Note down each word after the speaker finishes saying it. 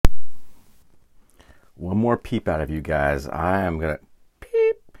One more peep out of you guys. I am going to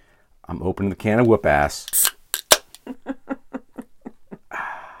peep. I'm opening the can of whoop ass.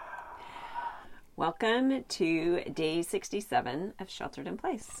 Welcome to day 67 of Sheltered in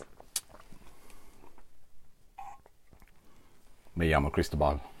Place. Me llamo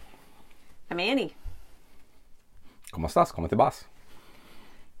Cristobal. I'm Annie. ¿Cómo estás? ¿Cómo te vas?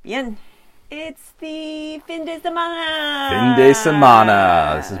 Bien. It's the fin de semana. Fin de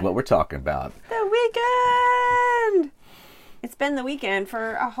semana. This is what we're talking about. The weekend. It's been the weekend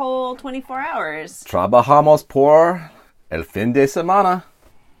for a whole 24 hours. Trabajamos por el fin de semana.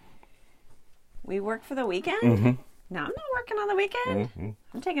 We work for the weekend? Mm-hmm. No, I'm not working on the weekend. Mm-hmm.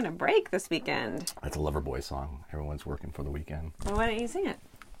 I'm taking a break this weekend. That's a Loverboy song. Everyone's working for the weekend. Well, why don't you sing it?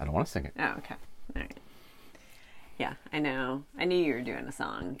 I don't want to sing it. Oh, okay. All right. Yeah, I know. I knew you were doing a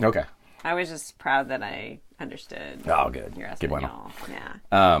song. Okay. I was just proud that I understood. Oh, good. Your Qué bueno. Espanol.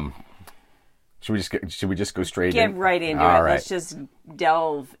 Yeah. Should we just go straight Get in? right into All it. right. Let's just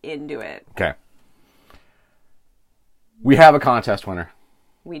delve into it. Okay. We have a contest winner.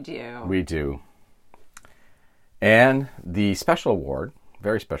 We do. We do. And the special award,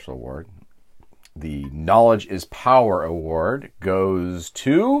 very special award, the Knowledge is Power Award goes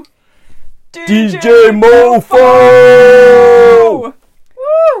to DJ Mofo!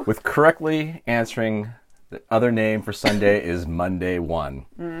 Woo! With correctly answering the other name for Sunday is Monday 1.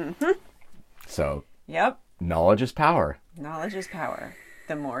 Mm-hmm. So, Yep. knowledge is power. Knowledge is power.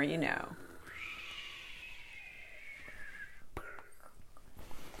 The more you know.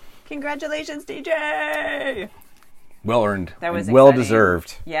 Congratulations, DJ! Well earned. That was well exciting.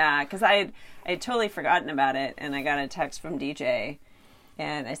 deserved. Yeah, because I had totally forgotten about it, and I got a text from DJ,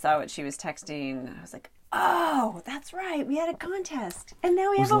 and I saw what she was texting. I was like, oh, that's right. We had a contest, and now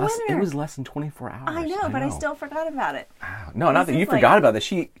we have a winner. It was less than 24 hours. I know, but I still forgot about it. Wow. No, not that This you is like- forgot about that.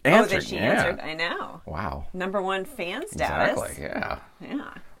 She answered. Oh, that she answered. I know. Wow. #1 fan status. Exactly. Yeah.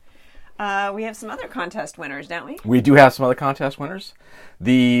 Yeah. We have some other contest winners, don't we? We do have some other contest winners.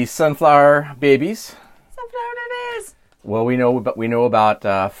 The Sunflower Babies. Sunflower babies. Well, we know about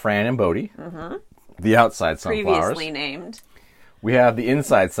Fran and Bodie. Mm-hmm. The outside sunflowers. Previously named. We have the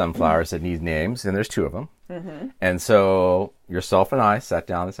inside sunflowers that need names, and there's 2 of them. Mm-hmm. And so yourself and I sat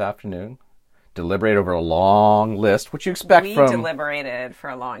down this afternoon, deliberated over a long list, which you expect We from deliberated for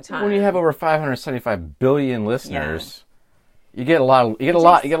a long time. when you have over 575 billion listeners. You get a long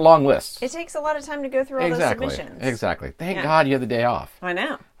list. It takes a lot of time to go through all Exactly. those submissions. Exactly. Thank Yeah. God you had the day off. I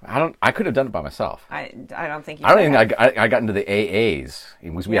know. I could have done it by myself. I don't think you I don't could even. have. I got into the AAs.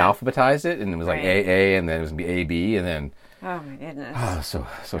 We Yeah. alphabetized it, and it was like Right. AA, and then it was gonna be AB, and then Oh my goodness. so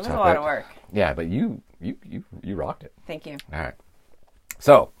it was tough. a lot of work. Yeah, but you rocked it. Thank you. All right.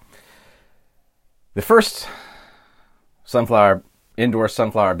 So the first indoor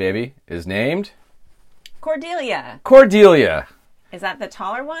sunflower baby is named Cordelia. Cordelia. Is that the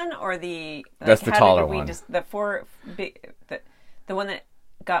taller one or the? That's the how taller did we one. The one that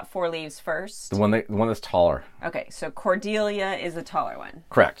got 4 leaves first. The one that's taller. Okay, so Cordelia is the taller one.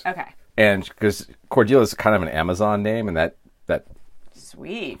 Correct. Okay. And because Cordelia is kind of an Amazon name, and that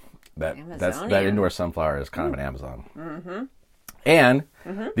Sweet. that Amazonia. indoor sunflower is kind of an Amazon. Mm-hmm. And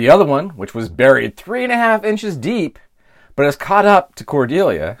the other one, which was buried 3.5 inches deep, but has caught up to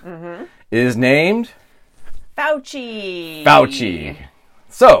Cordelia, is named Fauci.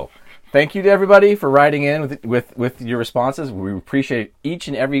 So, thank you to everybody for writing in with your responses. We appreciate each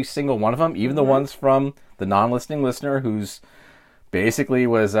and every single one of them, even the ones from the non-listening listener who's basically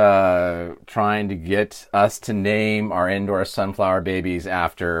was trying to get us to name our indoor sunflower babies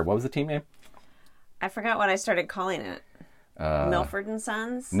after, what was the team name? I forgot what I started calling it. Milford and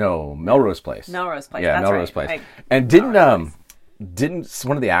Sons? No, Melrose Place. Melrose Place. Yeah, That's Melrose right. Place. And didn't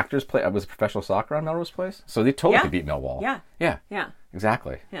one of the actors play? Was professional soccer on Melrose Place? So they totally Yeah. could beat Millwall. Yeah. Yeah. Yeah.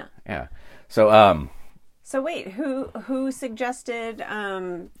 Exactly. Yeah. Yeah. So So wait, who suggested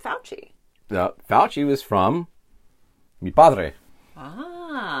Fauci? Fauci was from mi padre.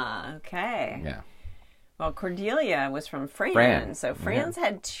 Ah, okay. Yeah. Well, Cordelia was from Fran. Fran. So Fran's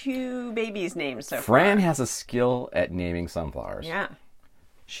had 2 babies named so Fran far. has a skill at naming sunflowers. Yeah.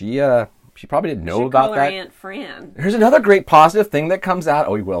 She probably didn't know Should about call her that. Aunt Fran. Here's another great positive thing that comes out.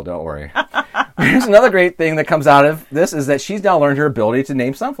 Oh, we will. Don't worry. Here's another great thing that comes out of this is that she's now learned her ability to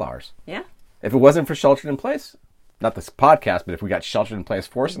name sunflowers. Yeah. If it wasn't for Sheltered in Place, not this podcast, but if we got Sheltered in Place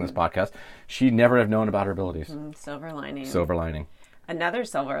forcing this podcast, she'd never have known about her abilities. Silver lining. Silver lining. Another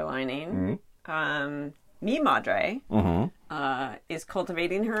silver lining. Mi madre is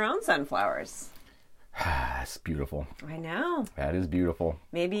cultivating her own sunflowers. That's beautiful. I know. That is beautiful.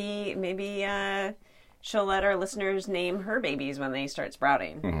 Maybe she'll let our listeners name her babies when they start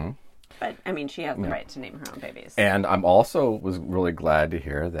sprouting. But I mean, she has the right to name her own babies. And I'm also was really glad to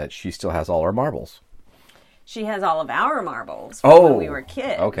hear that she still has all her marbles. She has all of our marbles from when we were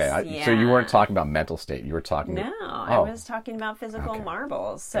kids. Okay. So you weren't talking about mental state. You were talking... No, I was talking about physical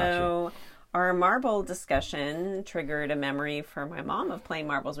marbles. So our marble discussion triggered a memory for my mom of playing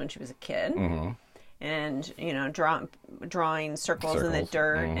marbles when she was a kid. Mm-hmm. And, you know, drawing circles in the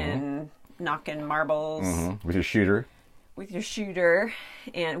dirt and knocking marbles. Mm-hmm. With your shooter. With your shooter.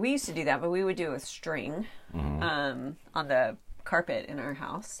 And we used to do that, but we would do it with string on the carpet in our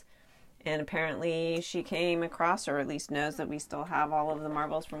house. And apparently she came across, or at least knows, that we still have all of the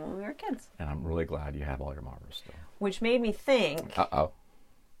marbles from when we were kids. And I'm really glad you have all your marbles still. Which made me think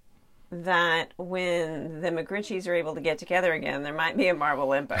that when the McRitchies are able to get together again, there might be a Marble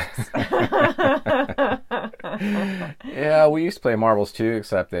Olympics. Yeah, we used to play marbles too,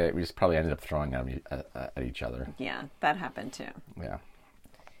 except that we just probably ended up throwing them at each other. Yeah, that happened too. Yeah.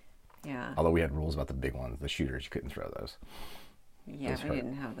 Yeah. Although we had rules about the big ones, the shooters, you couldn't throw those. Yeah, we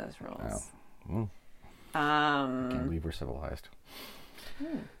didn't have those rules. No. Can't believe we're civilized.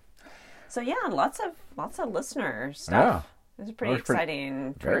 So yeah, lots of listener stuff. Yeah. It was a pretty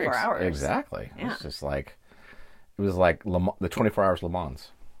exciting 24 hours. Exactly. Yeah. It was just like, the 24 hours Le Mans.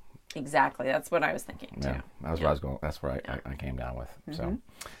 Exactly. That's what I was thinking too. Yeah, that was what I was going. That's where I came down with.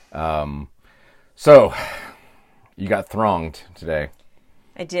 Mm-hmm. So you got thronged today.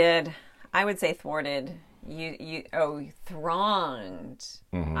 I did. I would say thwarted. Thronged.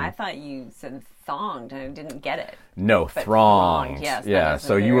 Mm-hmm. I thought you said thonged. I didn't get it. No, but thronged. Yes. Yeah.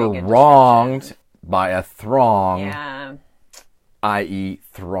 So you were wronged by a throng. Yeah. I.e.,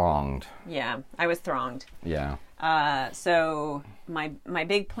 thronged. Yeah, I was thronged. Yeah. So my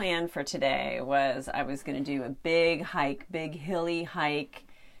big plan for today was I was going to do a big hilly hike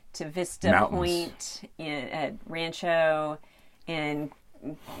to Vista Mountains. Point at Rancho, and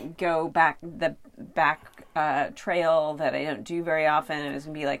go back the trail that I don't do very often. It was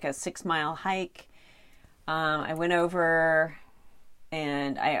going to be like a 6-mile hike. I went over,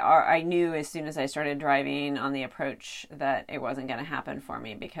 and I knew as soon as I started driving on the approach that it wasn't going to happen for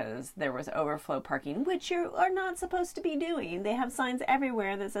me because there was overflow parking, which you are not supposed to be doing. They have signs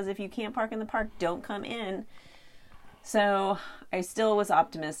everywhere that says if you can't park in the park, don't come in. So I still was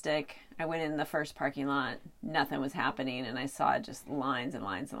optimistic. I went in the first parking lot, nothing was happening, and I saw just lines and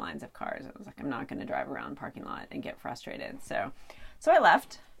lines and lines of cars. I was like, I'm not going to drive around the parking lot and get frustrated. So I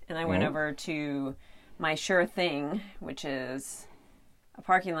left, and I went over to my sure thing, which is a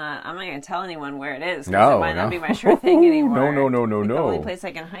parking lot. I'm not going to tell anyone where it is, because it might not be my sure thing anymore. No. The only place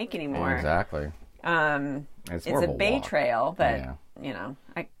I can hike anymore. Exactly. It's a Bay Trail, but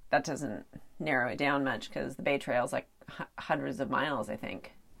that doesn't narrow it down much, because the Bay Trail is like hundreds of miles, I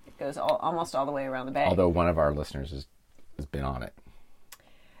think. It goes almost all the way around the bay. Although one of our listeners has been on it.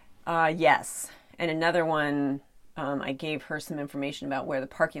 Yes. And another one, I gave her some information about where the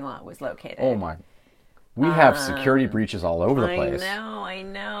parking lot was located. Oh my. We have security breaches all over the place. I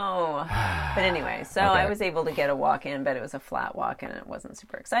know. But anyway, so I was able to get a walk in, but it was a flat walk and it wasn't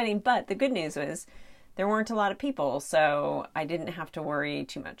super exciting. But the good news was there weren't a lot of people, so I didn't have to worry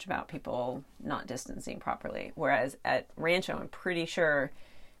too much about people not distancing properly. Whereas at Rancho, I'm pretty sure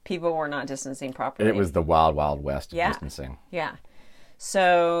people were not distancing properly. It was the wild, wild west of distancing. Yeah.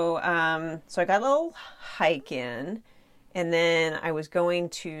 So I got a little hike in, and then I was going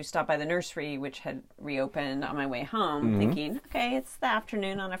to stop by the nursery, which had reopened, on my way home, thinking, okay, it's the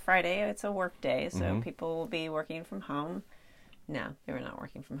afternoon on a Friday. It's a work day, so people will be working from home. No, they were not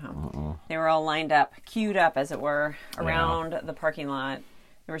working from home. They were all lined up, queued up, as it were, around the parking lot.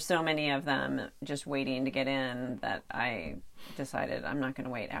 There were so many of them just waiting to get in that I decided I'm not going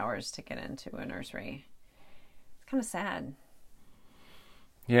to wait hours to get into a nursery. It's kind of sad.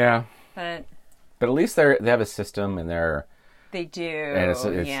 Yeah. But at least they have a system, and they do. And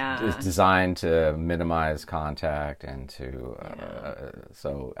it's designed to minimize contact and to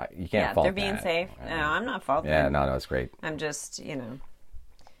so you can't fault they're being that. safe. No, I'm not faulting. Yeah, no, it's great. I'm just,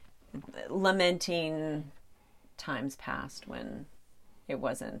 lamenting times past when it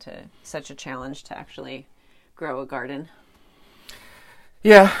wasn't such a challenge to actually grow a garden.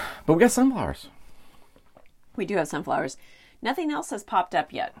 Yeah, but we got sunflowers. We do have sunflowers. Nothing else has popped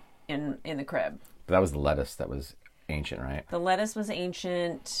up yet in the crib. But that was the lettuce that was ancient, right? The lettuce was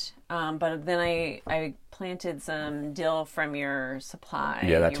ancient, but then I planted some dill from your supply.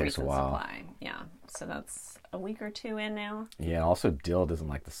 Yeah, that takes a while. Supply. Yeah, so that's a week or two in now. Yeah, and also dill doesn't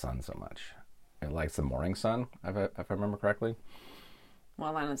like the sun so much. It likes the morning sun, if I remember correctly.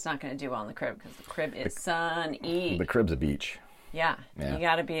 Well, then it's not going to do well in the crib, because the crib is sunny. The crib's a beach. Yeah, you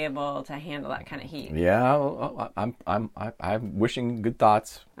got to be able to handle that kind of heat. Yeah, I'm wishing good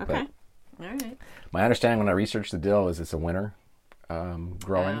thoughts. Okay. All right. My understanding when I researched the dill is it's a winter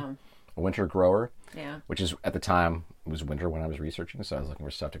growing, a winter grower. Yeah. Which is, at the time, it was winter when I was researching, so I was looking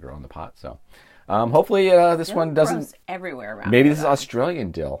for stuff to grow in the pot. So hopefully this one doesn't... Grows everywhere around. Maybe this is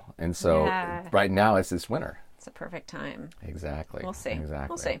Australian dill, and so Yeah. right now it's this winter. It's a perfect time. Exactly. We'll see. Exactly.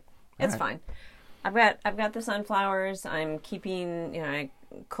 We'll see. It's fine. I've got the sunflowers. I'm keeping, I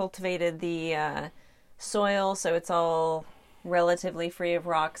cultivated the soil, so it's all relatively free of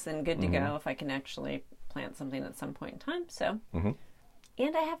rocks and good to go if I can actually plant something at some point in time. So, and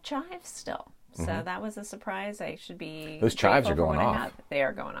I have chives still. So that was a surprise. I should be. Those chives are grateful for going what I off. have. They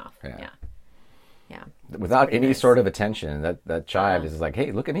are going off. Yeah. Yeah. Without any nice. sort of attention, that chive is like,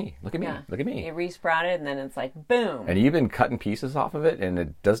 hey, look at me, look at me, Yeah. look at me. It resprouted, and then it's like boom. And you've been cutting pieces off of it, and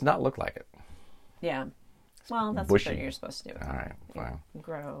it does not look like it. Yeah. Well, that's bushy. what you're supposed to do. All right, fine,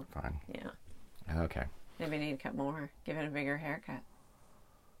 Grow. fine. Yeah. Okay. Maybe I need to cut more. Give it a bigger haircut.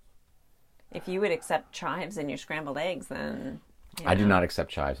 If you would accept chives in your scrambled eggs, then... I do not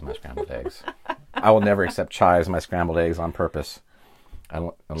accept chives in my scrambled eggs. I will never accept chives in my scrambled eggs on purpose.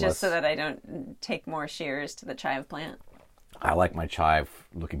 Unless Just so that I don't take more shears to the chive plant. I like my chive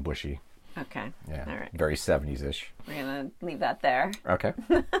looking bushy. Okay. Yeah. All right. Very 70s-ish. We're going to leave that there. Okay.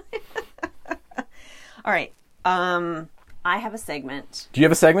 All right. I have a segment. Do you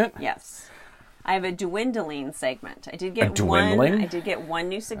have a segment? Yes. I have a dwindling segment. I did get dwindling? one. I did get one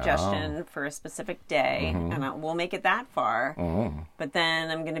new suggestion for a specific day, and we'll make it that far. But then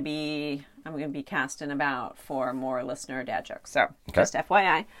I'm going to be casting about for more listener dad jokes. So just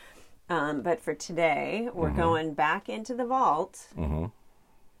FYI. But for today, we're going back into the vault,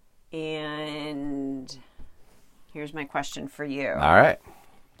 and here's my question for you. All right.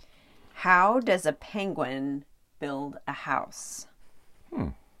 How does a penguin build a house?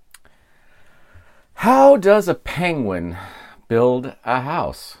 How does a penguin build a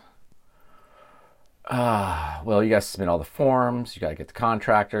house? Well, you got to submit all the forms. You got to get the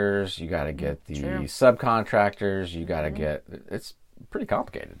contractors. You got to get the subcontractors. You got to get... It's pretty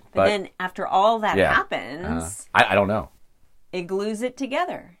complicated. But then after all that happens... I don't know. It glues it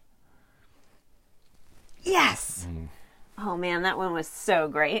together. Yes! Oh, man, that one was so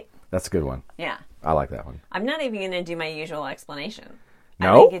great. That's a good one. Yeah. I like that one. I'm not even going to do my usual explanation.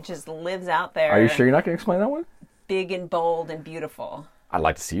 No? I think it just lives out there. Are you sure you're not going to explain that one? Big and bold and beautiful. I'd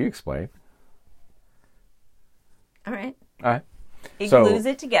like to see you explain. All right. All right. It glues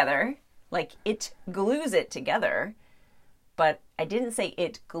it together. Like, it glues it together. But I didn't say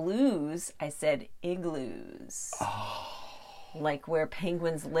it glues. I said igloos. Oh. Like where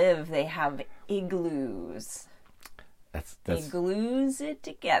penguins live, they have igloos. That's it glues it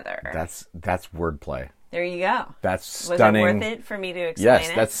together. That's wordplay. There you go. That's stunning. Was it worth it for me to explain it?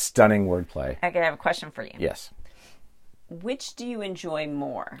 Yes, that's stunning wordplay. I could have a question for you. Yes. Which do you enjoy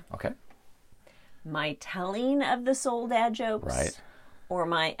more? Okay. My telling of the soul dad jokes? Right. Or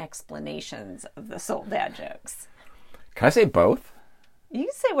my explanations of the soul dad jokes? Can I say both? You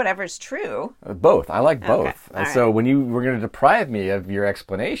can say whatever's true. Both. I like both. Okay. So when you were going to deprive me of your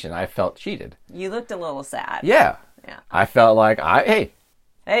explanation, I felt cheated. You looked a little sad. Yeah. I felt like, hey,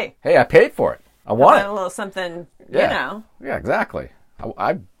 I paid for it. I want it. A little something, Yeah, exactly.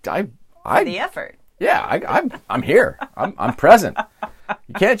 I for the effort. Yeah, I'm here. I'm present.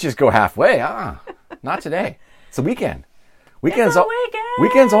 You can't just go halfway. Not today. It's a weekend. Weekend's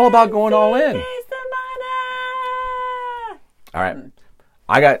all about going all in. All right.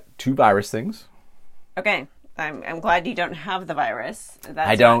 I got 2 virus things. Okay. I'm glad you don't have the virus. That's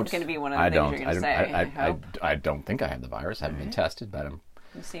I don't. going to be one of the things you're going to say. I don't think I have the virus. I haven't been tested, but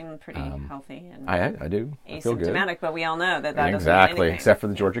you seem pretty healthy and I do. I feel good. asymptomatic, but we all know that doesn't exactly. mean anything. Except for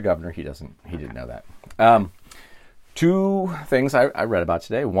the Georgia governor, he didn't know that. 2 things I read about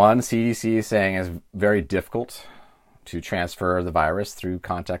today. One, CDC is saying it's very difficult to transfer the virus through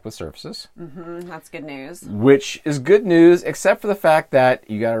contact with surfaces. Mm-hmm, that's good news. Which is good news, except for the fact that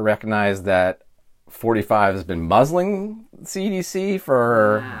you got to recognize that 45 has been muzzling CDC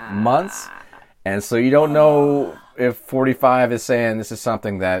for months. And so you don't know if 45 is saying this is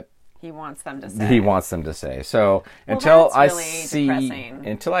something that he wants them to say. So until I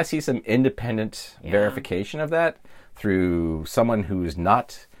depressing. see some independent verification of that through someone who's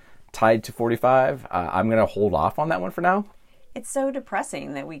not tied to 45, I'm going to hold off on that one for now. It's so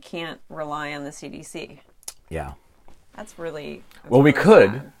depressing that we can't rely on the CDC. Yeah. That's really we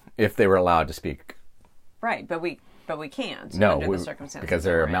could sad. If they were allowed to speak. Right, but we can't. No, under the circumstances because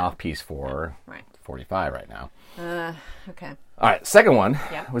they're a in. mouthpiece for 45 right now. Okay. All right, second one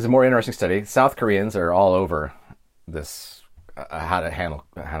was a more interesting study. South Koreans are all over this how to handle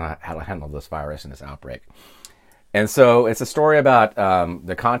this virus and this outbreak. And so it's a story about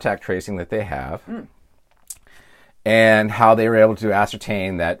the contact tracing that they have and how they were able to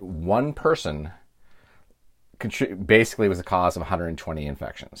ascertain that one person basically was the cause of 120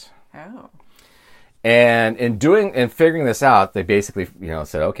 infections. Oh. And in figuring this out, they basically,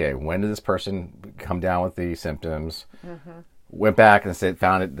 said, okay, when did this person come down with the symptoms? Went back and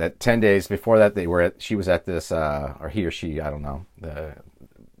found it that 10 days before that she was at this, or he or she, I don't know,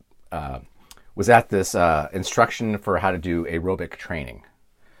 was at this instruction for how to do aerobic training,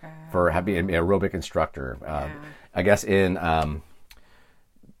 for having an aerobic instructor. I guess in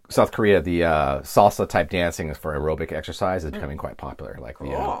South Korea, the salsa type dancing is for aerobic exercise is becoming quite popular.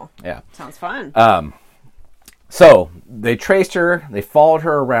 Cool. Sounds fun. So they traced her, they followed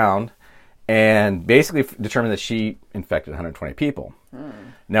her around, and basically determined that she infected 120 people.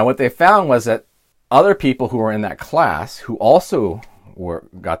 Now, what they found was that other people who were in that class who also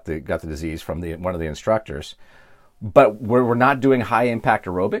got the disease from one of the instructors, but we're not doing high impact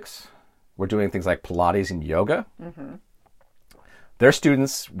aerobics. We're doing things like Pilates and yoga. Their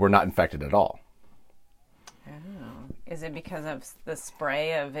students were not infected at all. Oh. Is it because of the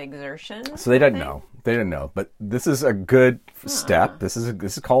spray of exertion? So they didn't know. They didn't know. But this is a good step. This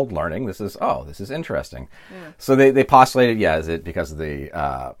is called learning. This is interesting. Yeah. So they postulated, is it because of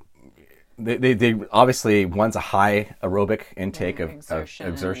the they obviously, one's a high aerobic intake of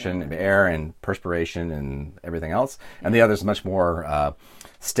exertion and air and perspiration and everything else, and the other's much more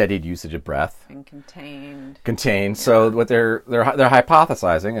steadied usage of breath and contained. Yeah. So what they're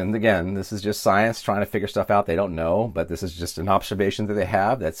hypothesizing, and again, this is just science trying to figure stuff out. They don't know, but this is just an observation that they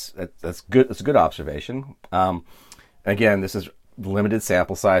have. That's good. It's a good observation. Again, this is limited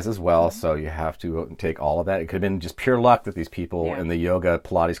sample size as well, so you have to take all of that. It could have been just pure luck that these people in the yoga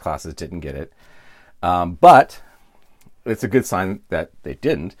Pilates classes didn't get it, but it's a good sign that they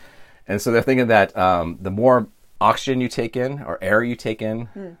didn't. And so they're thinking that the more oxygen you take in or air you take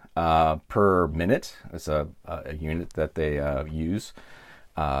in per minute, it's a unit that they use.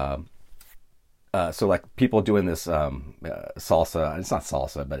 So like people doing this salsa, it's not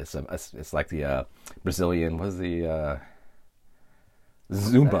salsa, but it's like the Brazilian, what is the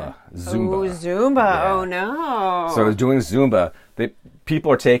Zumba. Oh, Zumba. Yeah. Oh, no. So doing Zumba,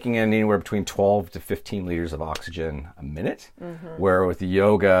 people are taking in anywhere between 12 to 15 liters of oxygen a minute, where with the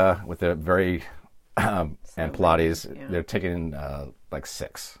yoga, with the very, and Pilates, they're taking in like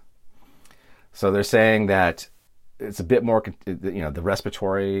 6. So they're saying that it's a bit more, the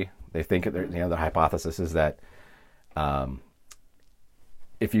respiratory, they think, the hypothesis is that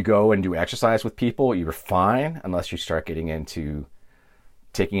if you go and do exercise with people, you're fine unless you start getting into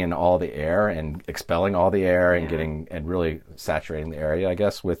taking in all the air and expelling all the air and getting and really saturating the area, I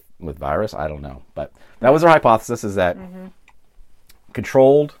guess, with virus. I don't know. But that was our hypothesis, is that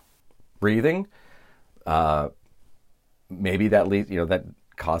controlled breathing, maybe that leads, that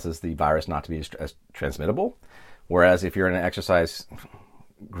causes the virus not to be as transmittable. Whereas if you're in an exercise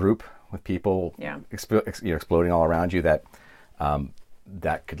group with people exploding all around you, that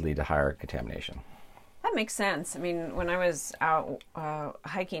that could lead to higher contamination. That makes sense. I mean, when I was out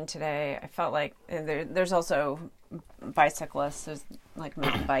hiking today, I felt like there's also bicyclists, there's like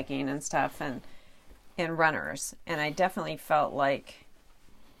mountain biking and stuff, and runners. And I definitely felt like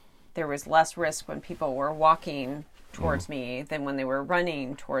there was less risk when people were walking towards me than when they were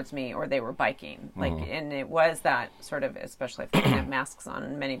running towards me or they were biking. Like, and it was that sort of, especially if they didn't have masks on,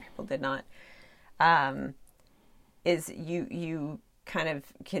 and many people did not, is you kind of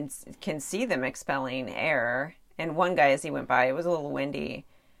can see them expelling air. And one guy, as he went by, it was a little windy.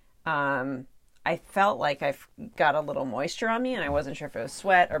 I felt like I got a little moisture on me, and I wasn't sure if it was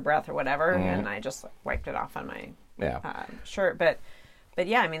sweat or breath or whatever, and I just wiped it off on my shirt. But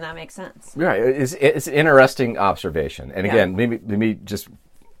yeah, I mean, that makes sense. Right. It's an interesting observation. And again, let me just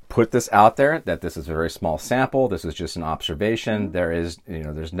put this out there, that this is a very small sample. This is just an observation. There is,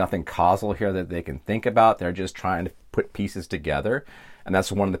 there's nothing causal here that they can think about. They're just trying to put pieces together. And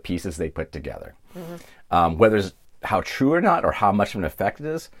that's one of the pieces they put together. Whether it's how true or not, or how much of an effect it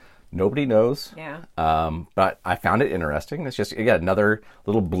is, nobody knows. Yeah. But I found it interesting. It's just, again, another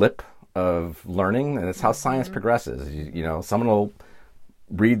little blip of learning. And it's how science progresses. Someone will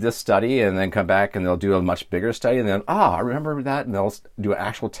read this study and then come back and they'll do a much bigger study, and then, I remember that, and they'll do an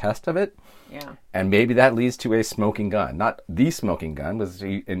actual test of it. Yeah. And maybe that leads to a smoking gun. Not the smoking gun, because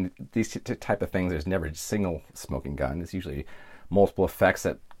in these type of things, there's never a single smoking gun. It's usually multiple effects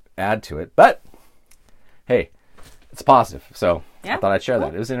that add to it. But, hey, it's positive. So I thought I'd share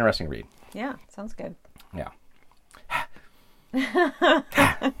that. It was an interesting read. Yeah, sounds good. Yeah.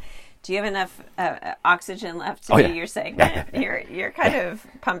 Do you have enough oxygen left to do your segment? You're kind of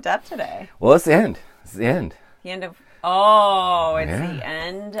pumped up today. Well, it's the end. It's the end. The end of... Oh, it's Yeah. the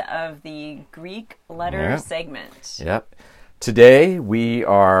end of the Greek letter segment. Yep. Today we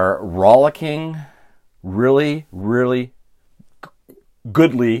are rollicking really, really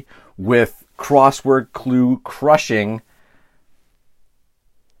goodly with crossword clue crushing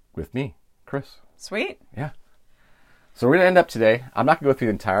with me, Chris. Sweet. Yeah. So we're going to end up today. I'm not going to go through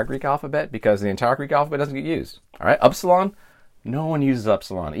the entire Greek alphabet because the entire Greek alphabet doesn't get used. All right. Upsilon. No one uses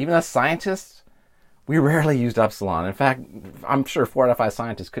upsilon. Even us scientists, we rarely used upsilon. In fact, I'm sure 4 out of 5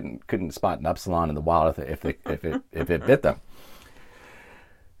 scientists couldn't spot an upsilon in the wild if it bit them.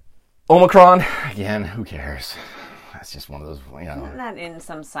 Omicron, again, who cares? That's just one of those, Isn't that in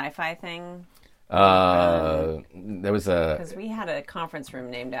some sci-fi thing? There was Because we had a conference room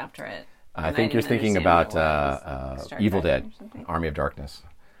named after it. I think you're thinking about Evil Trek Dead, or something? Army of Darkness.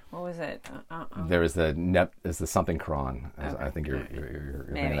 What was it? There was the something cron. I think you're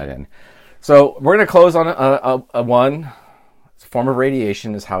bringing that in. So we're going to close on a one. It's a form of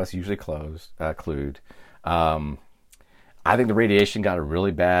radiation is how it's usually clued. I think the radiation got a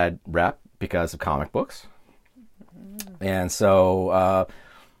really bad rep because of comic books. And so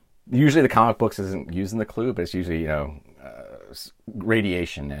usually the comic books isn't using the clue, but it's usually,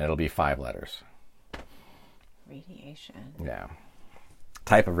 radiation, and it'll be 5 letters. Radiation. Yeah.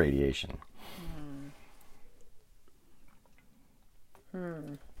 Type of radiation.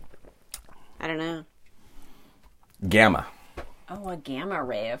 I don't know. Gamma. Oh, a gamma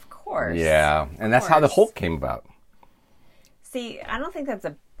ray, of course. Yeah. And that's how the course. Hulk came about. See, I don't think that's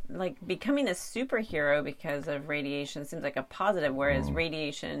becoming a superhero because of radiation seems like a positive, whereas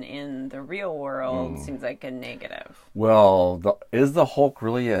radiation in the real world seems like a negative. Well, is the Hulk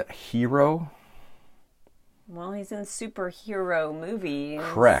really a hero? Well, he's in superhero movies.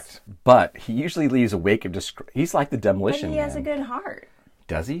 Correct. But he usually leaves a wake of he's like the But Demolition he has a Man. good heart.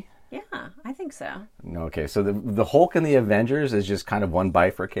 Does he? Yeah, I think so. No, okay. So the Hulk in the Avengers is just kind of one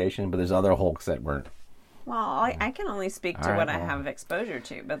bifurcation, but there's other Hulks that weren't. Well, I can only speak to what I have exposure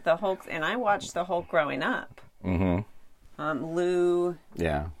to, but the Hulk, and I watched the Hulk growing up. Mm-hmm. Lou.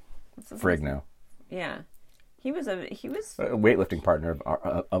 Yeah. Frigno. Yeah, he was A weightlifting partner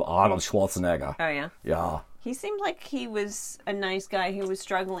of Arnold Schwarzenegger. Oh yeah. Yeah. He seemed like he was a nice guy who was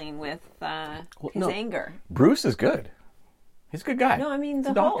struggling with his anger. Bruce is good. He's a good guy. No, I mean He's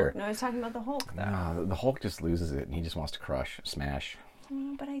the a doctor. Hulk. No, I was talking about the Hulk, though. No, the Hulk just loses it, and he just wants to smash.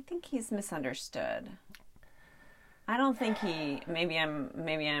 But I think he's misunderstood. I don't think he. Maybe I'm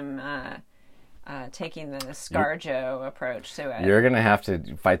taking the ScarJo approach to it. You're gonna have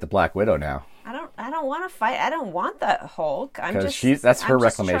to fight the Black Widow now. I don't want to fight. I don't want the Hulk. That's her I'm just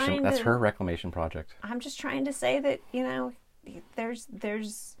reclamation. trying That's to- her reclamation project. I'm just trying to say that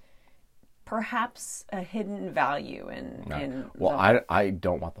there's perhaps a hidden value in. Well, I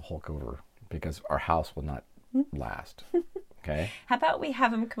don't want the Hulk over because our house will not last. Okay. How about we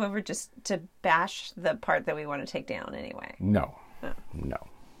have him come over just to bash the part that we want to take down anyway? No.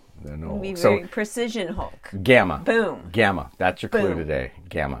 Be very precision Hulk. Gamma. Boom. Gamma. That's your clue Boom. today.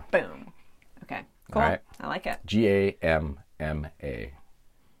 Gamma. Boom. Okay. Cool. All right. I like it. Gamma.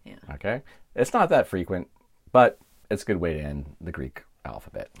 Yeah. Okay. It's not that frequent, but it's a good way to end the Greek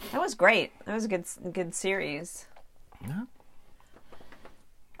alphabet. That was great. That was a good series. Yeah.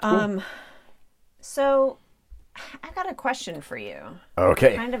 Cool. So I got a question for you.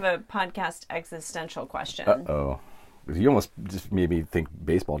 Okay. Kind of a podcast existential question. Uh-oh. You almost just made me think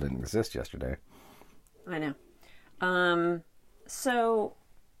baseball didn't exist yesterday. I know. So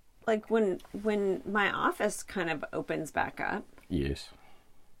like when my office kind of opens back up, Yes.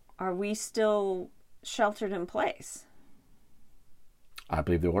 are we still sheltered in place? I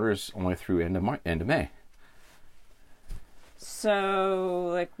believe the order is only through end of May. So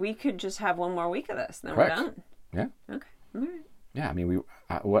like we could just have one more week of this, then Correct. we're done. Yeah. Okay. All right. Yeah, I mean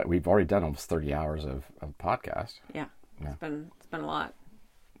we've already done almost 30 hours of podcast. Yeah. Yeah. It's been a lot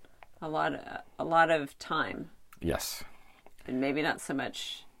of time, Yes. and maybe not so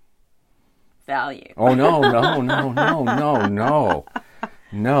much value. Oh no.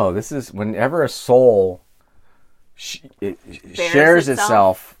 No, this is whenever a soul shares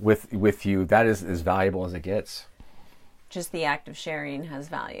itself with you, that is as valuable as it gets. Just the act of sharing has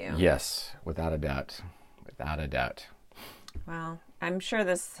value. Yes, without a doubt. Without a doubt. Well, I'm sure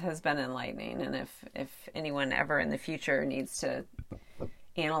this has been enlightening, and if anyone ever in the future needs to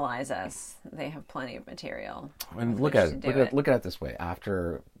analyze us, they have plenty of material. And look at it this way.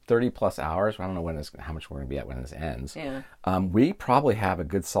 After 30 plus hours, I don't know how much we're going to be at when this ends. Yeah. We probably have a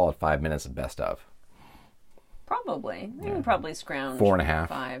good solid 5 minutes of best of. Probably. We can probably scrounge 4.5.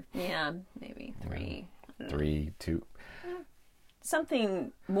 5. Yeah, maybe 3. 3, 2.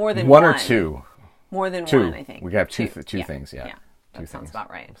 Something more than One or two. More than Two. one, I think. We got two Yeah. things. Yeah. Yeah. Two That sounds things. about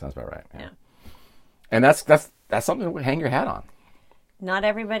right. Sounds about right. Yeah. And that's something to hang your hat on. Not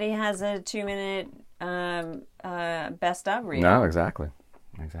everybody has a 2-minute best of reel. No, exactly.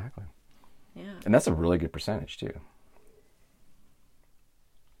 Yeah. And that's a really good percentage too.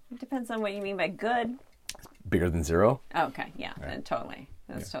 It depends on what you mean by good. Bigger than zero. Oh, okay. Yeah. Then totally.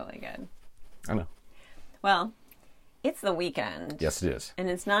 That's totally good. I know. Well, it's the weekend. Yes, it is. And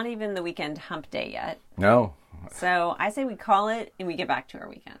it's not even the weekend hump day yet. No. So I say we call it and we get back to our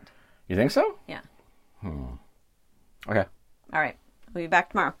weekend. You think so? Yeah. Okay. All right. We'll be back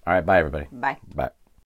tomorrow. All right. Bye, everybody. Bye. Bye.